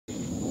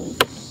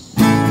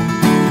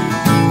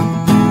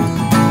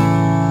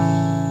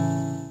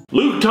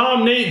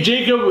Tom, Nate,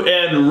 Jacob,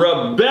 and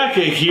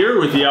Rebecca here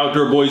with the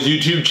Outdoor Boys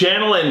YouTube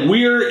channel, and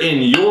we're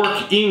in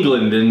York,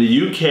 England in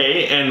the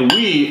UK, and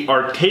we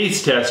are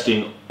taste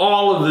testing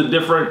all of the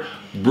different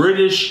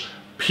British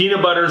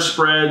peanut butter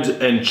spreads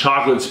and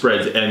chocolate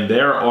spreads, and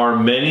there are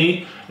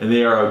many, and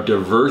they are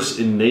diverse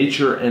in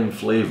nature and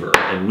flavor.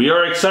 And we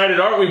are excited,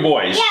 aren't we,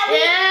 boys?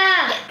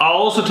 Yeah. I'll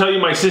also tell you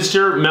my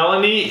sister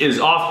Melanie is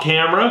off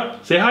camera.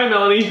 Say hi,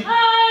 Melanie.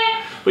 Hi.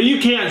 But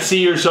you can't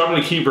see her, so I'm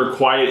gonna keep her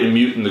quiet and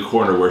mute in the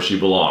corner where she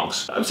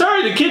belongs. I'm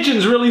sorry, the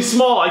kitchen's really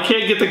small. I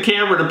can't get the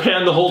camera to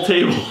pan the whole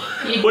table.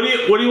 What do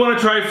you want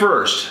to try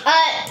first?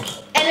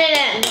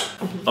 M&M.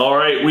 All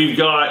right, we've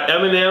got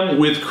M&M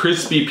with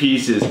crispy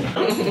pieces.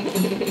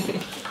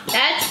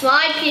 That's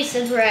my piece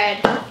of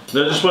bread.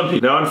 No, just one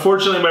piece. Now,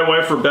 unfortunately, my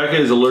wife Rebecca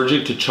is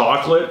allergic to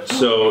chocolate,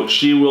 so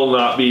she will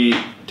not be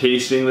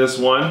tasting this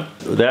one.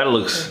 That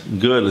looks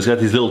good. It's got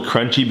these little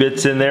crunchy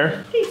bits in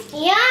there.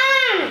 Yum.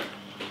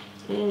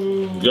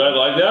 You guys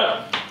like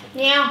that?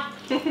 Yeah.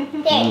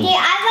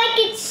 I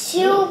like it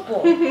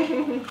super.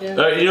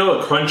 You know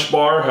a Crunch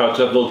Bar? How it's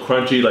got little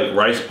crunchy like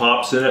rice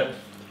pops in it?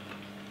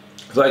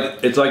 It's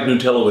like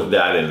Nutella with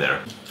that in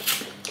there.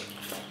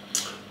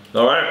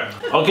 All right.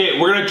 Okay,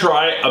 we're gonna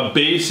try a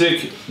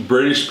basic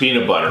British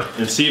peanut butter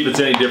and see if it's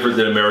any different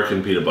than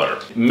American peanut butter.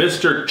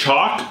 Mr.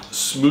 Chalk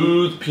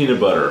Smooth Peanut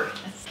Butter.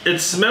 It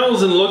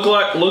smells and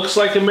looks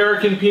like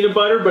American peanut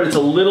butter, but it's a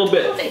little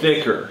bit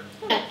thicker.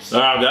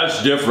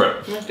 That's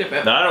different. That's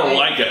different. I don't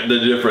like it, the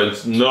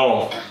difference.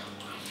 No.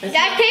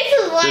 That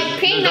tastes like There's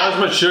peanut. not as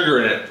much sugar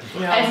in it.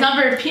 Yeah. It's not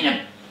very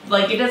peanut,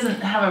 like it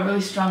doesn't have a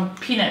really strong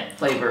peanut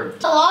flavor.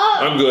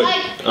 I'm good.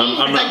 It's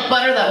like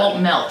butter that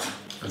won't melt.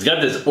 It's got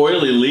this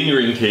oily,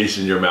 lingering taste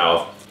in your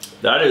mouth.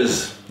 That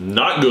is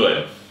not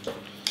good.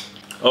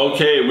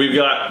 Okay, we've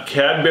got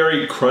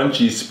Cadbury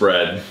Crunchy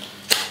Spread.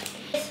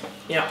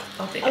 Yeah,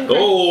 I'll take it.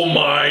 Oh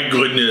my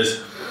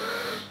goodness.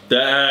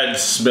 That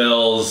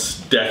smells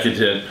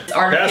decadent.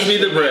 Pass me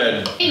the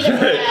bread.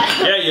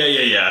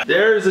 Yeah.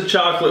 There's a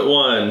chocolate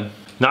one.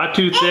 Not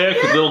too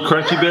thick, with little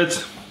crunchy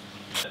bits.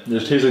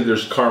 It tastes like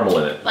there's caramel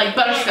in it. Like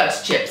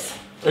butterscotch chips.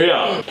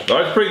 Yeah,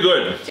 that's pretty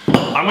good.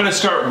 I'm gonna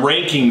start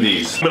ranking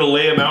these. I'm gonna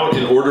lay them out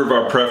in order of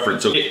our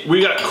preference. Okay, we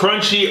got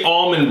crunchy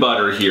almond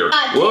butter here.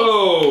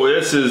 Whoa,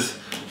 this is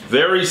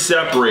very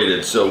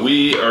separated. So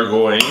we are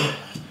going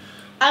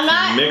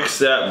to mix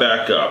that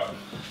back up.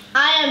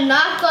 I am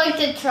not going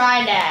to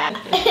try that.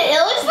 It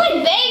looks like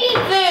baby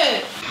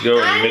food. Go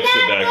and mix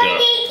it back up. I'm not going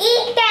to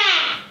eat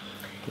that.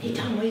 Hey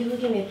Tom, why are you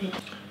looking at me?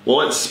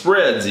 Well, it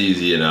spreads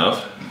easy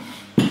enough.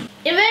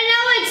 Even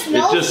though it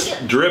smells It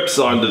just drips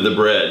onto the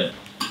bread.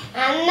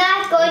 I'm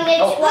not going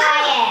to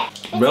try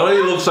it.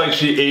 Melanie looks like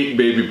she ate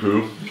baby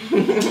poo.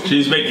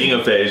 She's making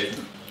a face.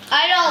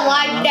 I don't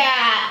like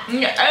that.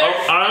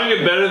 I like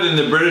it better than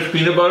the British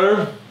peanut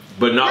butter,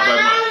 but not by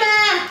much.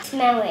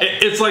 Smell it.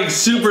 It's like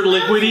super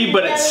liquidy,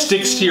 but it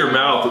sticks to your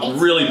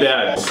mouth really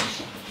bad. It's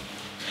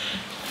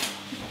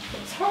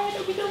hard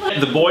that we don't like.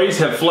 The boys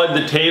have fled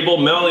the table.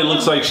 Melanie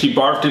looks like she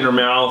barfed in her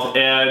mouth,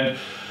 and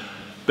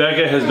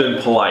Becca has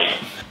been polite.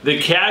 The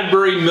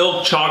Cadbury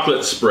milk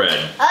chocolate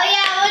spread. Oh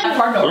yeah,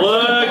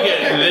 Look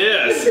at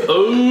this.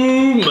 Oh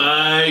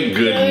my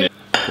goodness.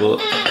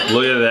 Look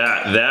at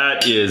that.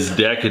 That is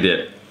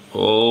decadent.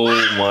 Oh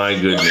my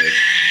goodness.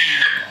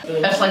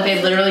 That's like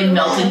they literally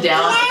melted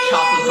down a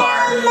chocolate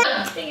bar.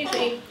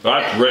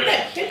 That's rich.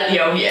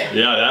 Yo, yeah.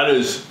 Yeah,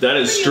 that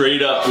is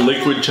straight up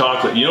liquid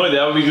chocolate. You know what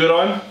that would be good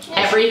on?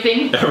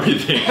 Everything.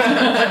 Everything.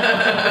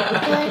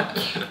 I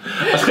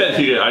was kind of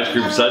thinking ice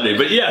cream sundae,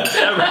 but yes,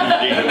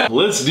 everything.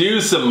 Let's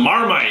do some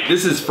marmite.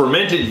 This is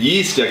fermented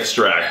yeast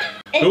extract.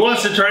 Who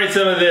wants to try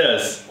some of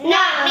this?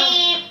 Not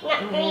me.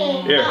 Not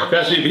me. Here,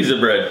 pass me a piece of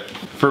bread.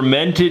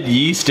 Fermented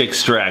yeast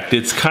extract.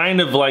 It's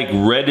kind of like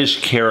reddish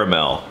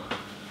caramel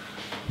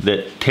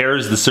that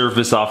tears the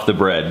surface off the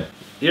bread.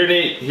 Here,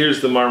 Nate,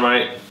 here's the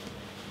marmite.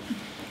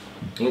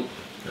 Oh,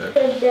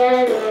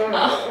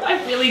 Oh,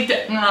 I really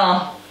did.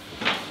 No.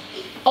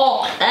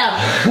 Oh,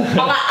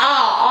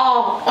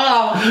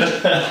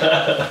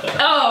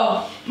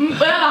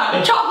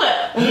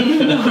 chocolate.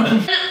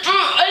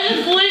 It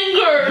just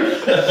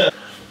lingers.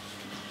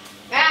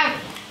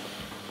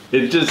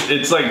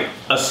 It's like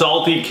a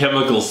salty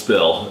chemical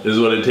spill is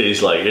what it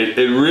tastes like. It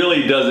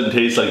really doesn't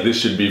taste like this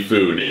should be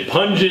food.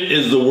 Pungent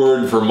is the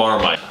word for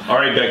marmite. All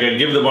right, Becca,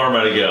 give the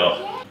marmite a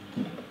go.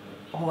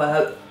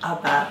 Well,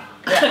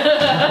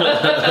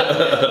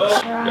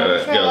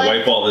 Gotta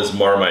wipe all this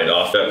marmite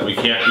off. We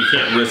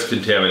can't risk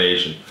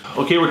contamination.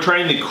 Okay, we're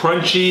trying the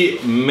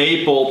crunchy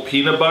maple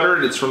peanut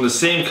butter. It's from the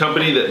same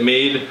company that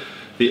made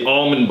the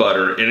almond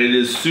butter, and it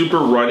is super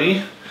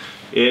runny.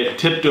 It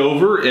tipped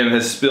over and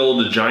has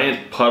spilled a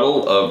giant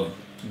puddle of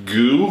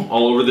goo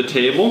all over the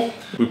table.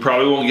 We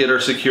probably won't get our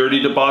security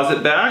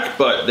deposit back,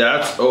 but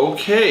that's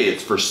okay.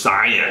 It's for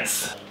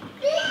science.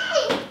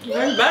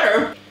 It's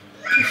better.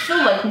 There's still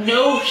like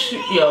no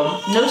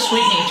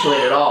sweetening to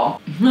it at all.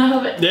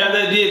 Yeah,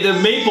 the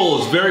maple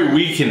is very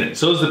weak in it.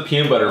 So is the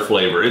peanut butter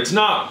flavor. It's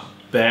not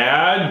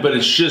bad, but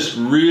it's just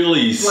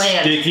really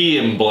sticky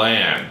and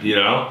bland, you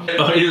know?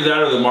 Either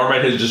that or the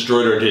Marmite has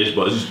destroyed our taste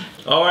buds.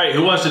 All right,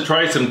 who wants to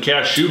try some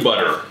cashew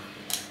butter?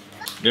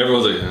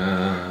 Everyone's like,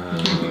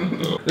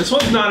 This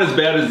one's not as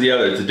bad as the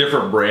other. It's a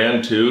different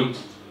brand too.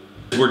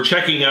 We're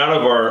checking out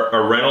of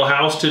our rental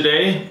house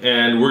today,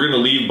 and we're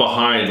gonna leave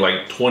behind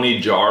like 20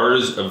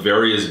 jars of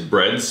various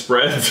bread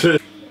spreads.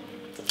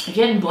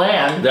 Getting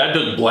bland. That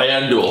took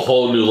bland to a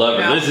whole new level.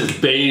 Yeah. This is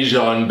beige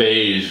on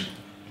beige.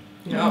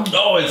 Yep.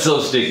 Oh, it's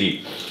so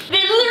sticky.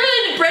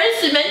 Literally, the bread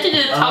is cemented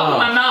to the top of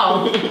my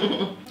mouth.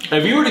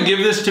 If you were to give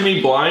this to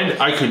me blind,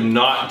 I could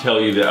not tell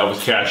you that I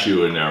was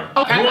cashew in there.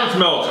 Okay. Who wants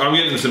milk? I'm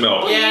getting some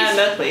milk. Yeah,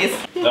 no, please.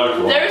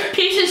 There's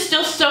pieces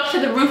still stuck to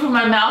the roof of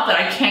my mouth that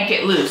I can't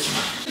get loose.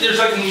 There's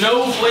like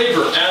no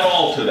flavor at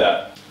all to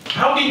that.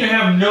 How can you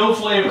have no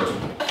flavor?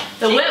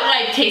 The wet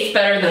wipe tastes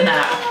better than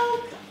that.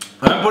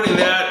 I'm putting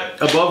that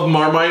above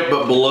Marmite,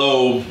 but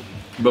below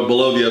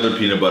the other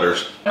peanut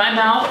butters. My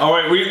mouth. All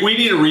right, we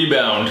need a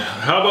rebound.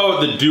 How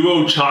about the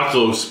Duo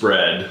Choco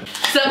spread?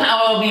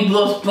 Somehow it'll be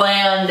both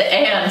bland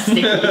and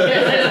sticky.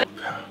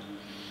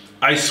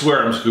 I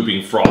swear I'm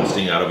scooping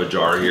frosting out of a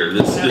jar here.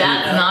 That's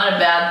not a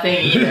bad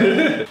thing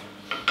either.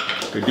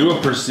 Okay, do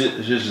a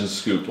precision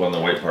scoop on the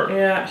white part.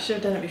 Yeah, I should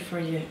have done it before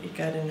you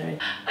got in there.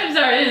 I'm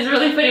sorry, it's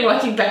really funny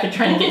watching Becca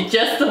trying to get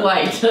just the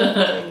white.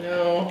 I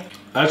know.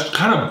 That's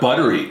kind of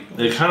buttery.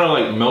 It kind of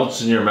like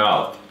melts in your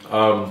mouth.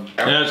 Yeah,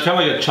 it's kind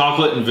of like a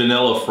chocolate and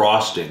vanilla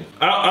frosting.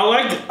 I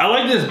like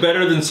this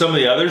better than some of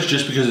the others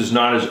just because it's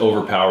not as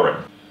overpowering.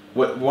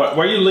 Why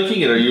are you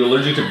licking it? Are you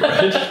allergic to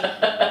bread?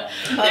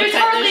 There's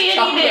hardly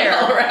any there.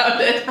 All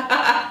around it.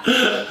 What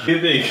do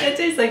you think? It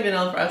tastes like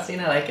vanilla frosting.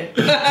 I like it.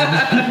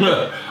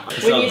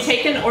 When you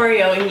take an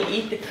Oreo and you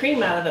eat the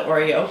cream out of the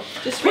Oreo,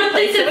 just Put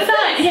replace this it with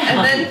inside, this,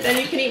 yeah. and then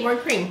you can eat more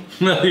cream.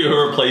 You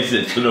replace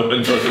it so no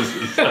one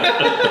notices.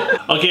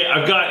 Okay,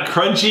 I've got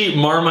crunchy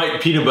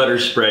Marmite peanut butter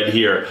spread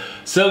here.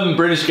 Some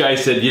British guy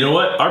said, you know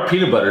what? Our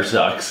peanut butter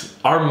sucks.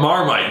 Our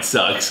Marmite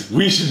sucks.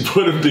 We should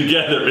put them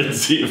together and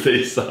see if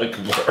they suck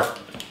more.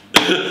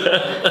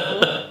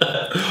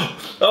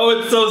 Oh,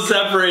 it's so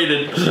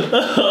separated.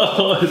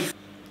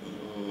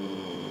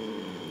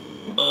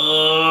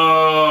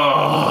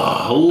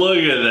 Oh, look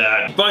at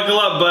that. Buckle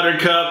up,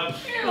 Buttercup.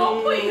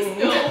 Oh, please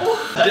no.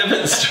 Dip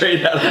it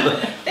straight out of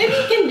the... Maybe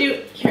you can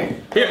do...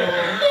 Here.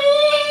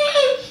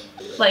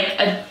 Like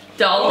a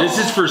doll. This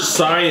is for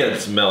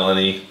science,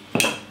 Melanie.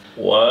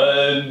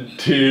 1,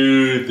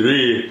 2,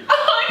 3. Oh,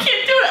 I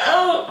can't do it.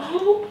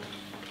 Oh.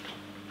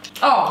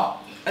 Oh.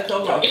 That's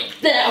all wrong. It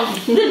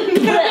won't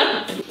leave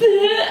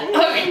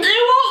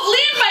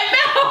my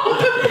mouth.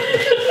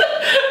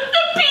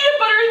 The peanut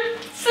butter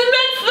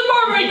cements the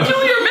Marmite to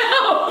your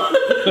mouth.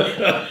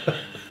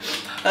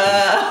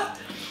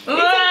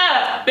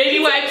 Baby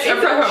wipes are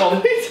preferable.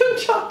 Need some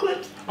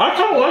chocolate. I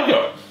kind of like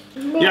it.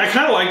 Yeah, I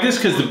kind of like this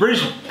because the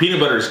British peanut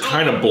butter is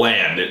kind of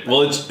bland.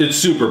 It's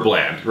super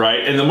bland,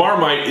 right? And the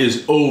Marmite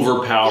is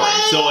overpowering.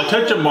 So a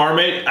touch of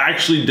Marmite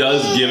actually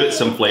does give it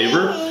some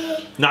flavor.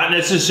 Not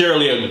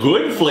necessarily a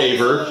good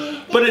flavor,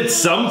 but it's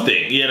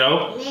something, you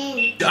know?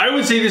 I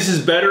would say this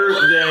is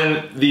better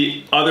than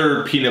the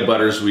other peanut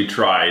butters we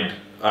tried.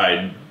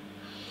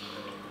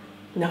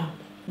 No.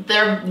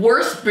 Their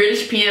worst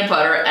British peanut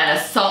butter and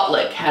a salt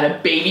lick had a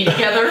baby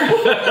together.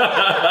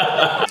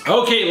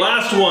 Okay,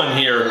 last one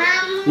here.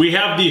 We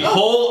have the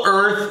Whole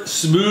Earth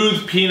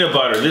Smooth Peanut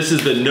Butter. This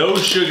is the no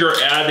sugar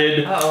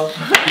added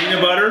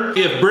peanut butter.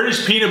 If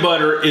British peanut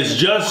butter is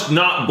just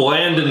not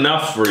bland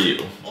enough for you,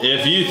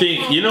 if you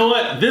think, you know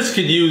what, this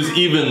could use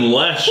even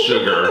less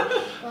sugar,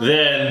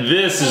 then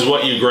this is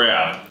what you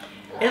grab.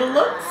 It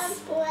looks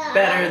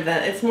better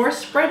than... It's more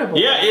spreadable.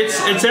 Yeah,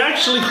 it's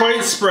actually quite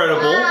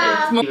spreadable.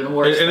 It's even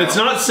worse. And it's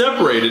not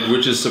separated,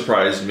 which has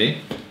surprised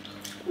me.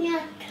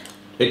 Yeah.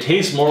 It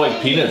tastes more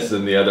like peanuts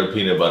than the other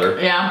peanut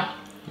butter. Yeah.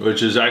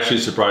 Which is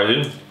actually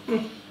surprising,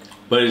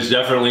 but it's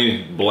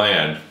definitely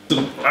bland.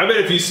 I bet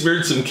if you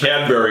smeared some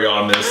Cadbury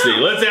on this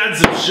thing, let's add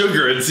some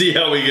sugar and see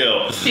how we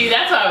go. See,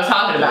 that's what I was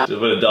talking about. Just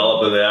put a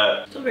dollop of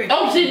that.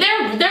 Oh, see,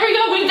 there we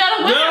go. We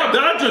got a winner. No,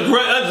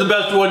 that's the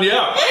best one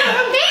yet.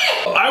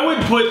 I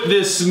would put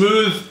this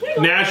smooth,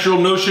 natural,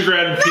 no sugar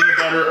added peanut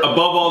butter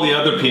above all the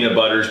other peanut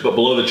butters, but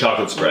below the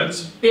chocolate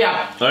spreads.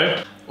 Yeah.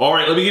 All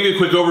right, let me give you a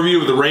quick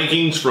overview of the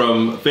rankings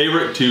from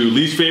favorite to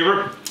least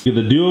favorite.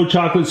 The Duo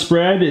chocolate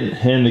spread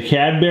and the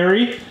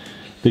Cadbury,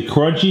 the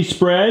crunchy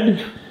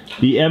spread,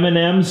 the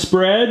M&M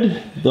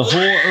spread, the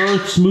Whole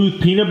Earth smooth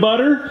peanut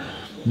butter,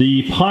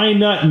 the pine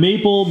nut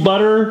maple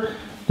butter,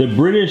 the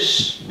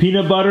British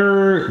peanut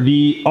butter,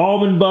 the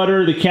almond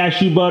butter, the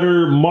cashew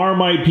butter,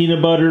 Marmite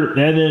peanut butter,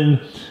 and then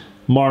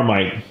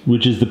Marmite,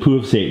 which is the poo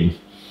of Satan.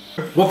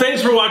 Well,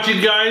 thanks for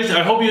watching, guys.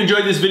 I hope you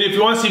enjoyed this video. If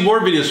you want to see more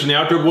videos from the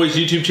Outdoor Boys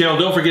YouTube channel,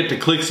 don't forget to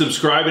click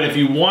subscribe. And if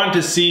you want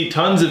to see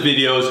tons of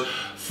videos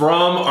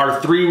from our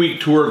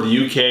 3-week tour of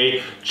the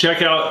UK,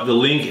 check out the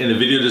link in the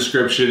video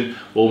description.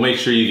 We'll make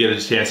sure you get a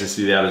chance to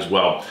see that as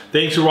well.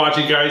 Thanks for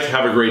watching, guys.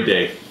 Have a great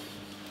day.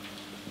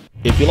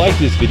 If you like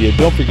this video,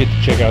 don't forget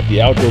to check out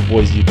the Outdoor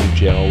Boys YouTube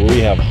channel where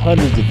we have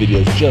hundreds of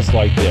videos just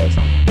like this.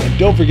 And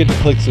don't forget to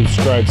click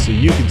subscribe so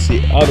you can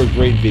see other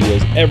great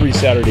videos every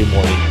Saturday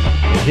morning.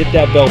 And hit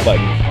that bell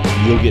button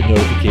so you'll get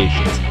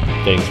notifications.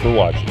 Thanks for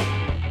watching.